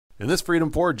In this Freedom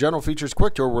Ford General Features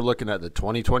Quick Tour, we're looking at the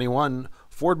 2021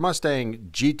 Ford Mustang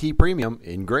GT Premium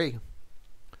in gray.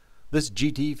 This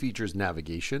GT features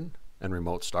navigation and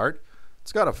remote start.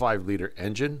 It's got a 5-liter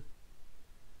engine,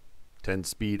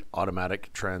 10-speed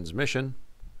automatic transmission,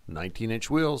 19-inch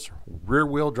wheels,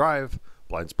 rear-wheel drive,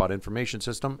 blind spot information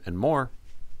system, and more.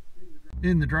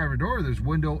 In the driver door, there's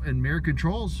window and mirror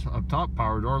controls. Up top,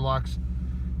 power door locks,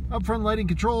 up front lighting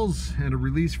controls, and a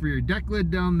release for your deck lid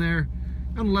down there.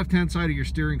 On the left-hand side of your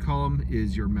steering column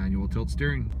is your manual tilt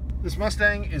steering. This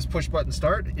Mustang is push-button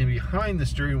start, and behind the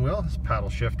steering wheel is paddle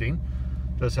shifting.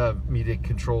 It does have media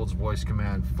controls, voice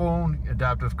command, phone,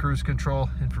 adaptive cruise control,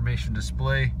 information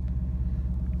display,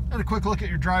 and a quick look at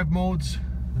your drive modes.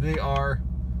 They are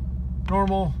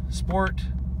normal, sport,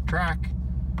 track,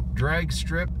 drag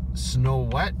strip, snow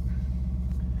wet,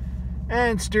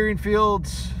 and steering feel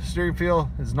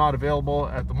is not available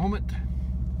at the moment.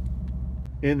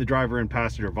 In the driver and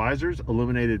passenger visors,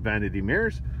 illuminated vanity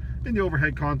mirrors. In the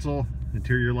overhead console,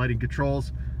 interior lighting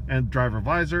controls and driver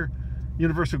visor,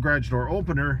 universal garage door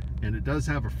opener, and it does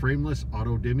have a frameless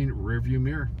auto dimming rear view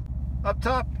mirror. Up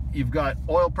top, you've got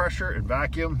oil pressure and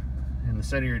vacuum. In the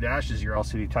center of your dash is your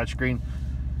LCD touchscreen.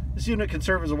 This unit can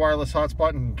serve as a wireless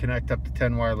hotspot and can connect up to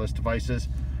 10 wireless devices.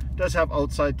 It does have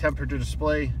outside temperature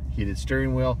display, heated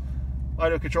steering wheel,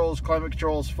 audio controls, climate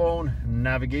controls, phone,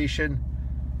 navigation,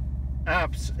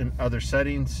 apps, and other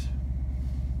settings.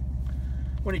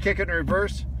 When you kick it in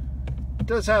reverse, it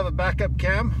does have a backup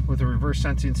cam with a reverse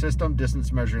sensing system,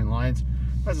 distance measuring lines.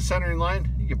 As a centering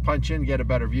line, you can punch in, get a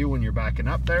better view when you're backing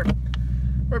up there.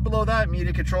 Right below that,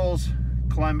 media controls,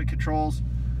 climate controls.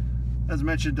 As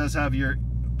mentioned, it does have your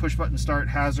push button start,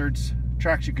 hazards,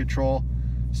 traction control,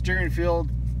 steering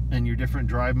field, and your different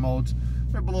drive modes.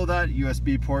 Right below that,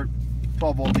 USB port,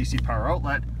 12-volt DC power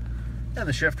outlet, and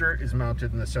the shifter is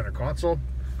mounted in the center console.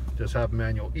 It does have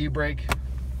manual e-brake,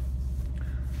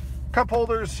 cup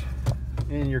holders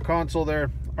in your console there,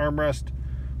 armrest,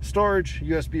 storage,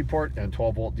 USB port, and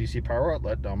 12-volt DC power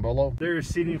outlet down below. There's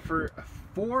seating for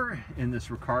 4 in this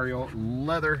Recaro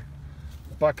leather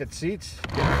bucket seats.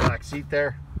 Get a black seat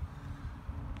there.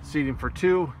 Seating for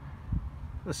 2,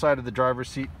 the side of the driver's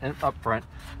seat, and up front,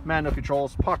 manual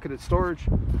controls, pocketed storage.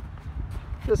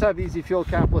 Does have easy fuel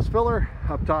capless filler.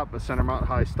 Up top, a center mount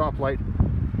high stoplight,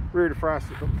 rear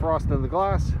defrost in the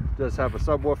glass. Does have a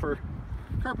subwoofer,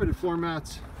 carpeted floor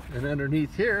mats, and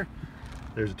underneath here,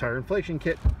 there's a tire inflation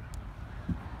kit.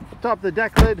 Up top of the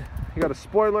deck lid, you got a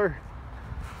spoiler.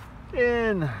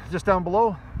 And just down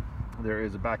below, there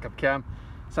is a backup cam,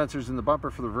 sensors in the bumper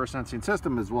for the reverse sensing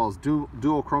system, as well as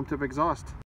dual chrome tip exhaust.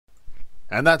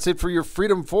 And that's it for your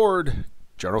Freedom Ford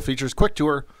General Features Quick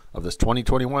Tour of this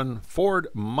 2021 Ford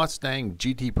Mustang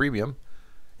GT Premium.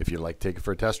 If you'd like to take it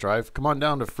for a test drive, come on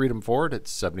down to Freedom Ford at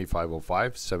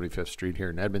 7505 75th Street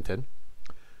here in Edmonton.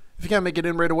 If you can't make it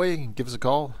in right away, give us a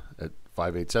call at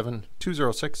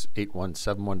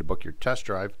 587-206-8171 to book your test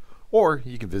drive, or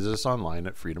you can visit us online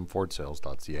at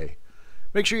freedomfordsales.ca.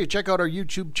 Make sure you check out our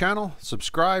YouTube channel,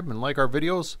 subscribe, and like our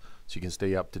videos so you can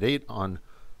stay up to date on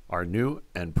our new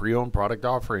and pre-owned product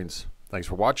offerings. Thanks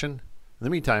for watching. In the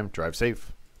meantime, drive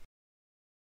safe.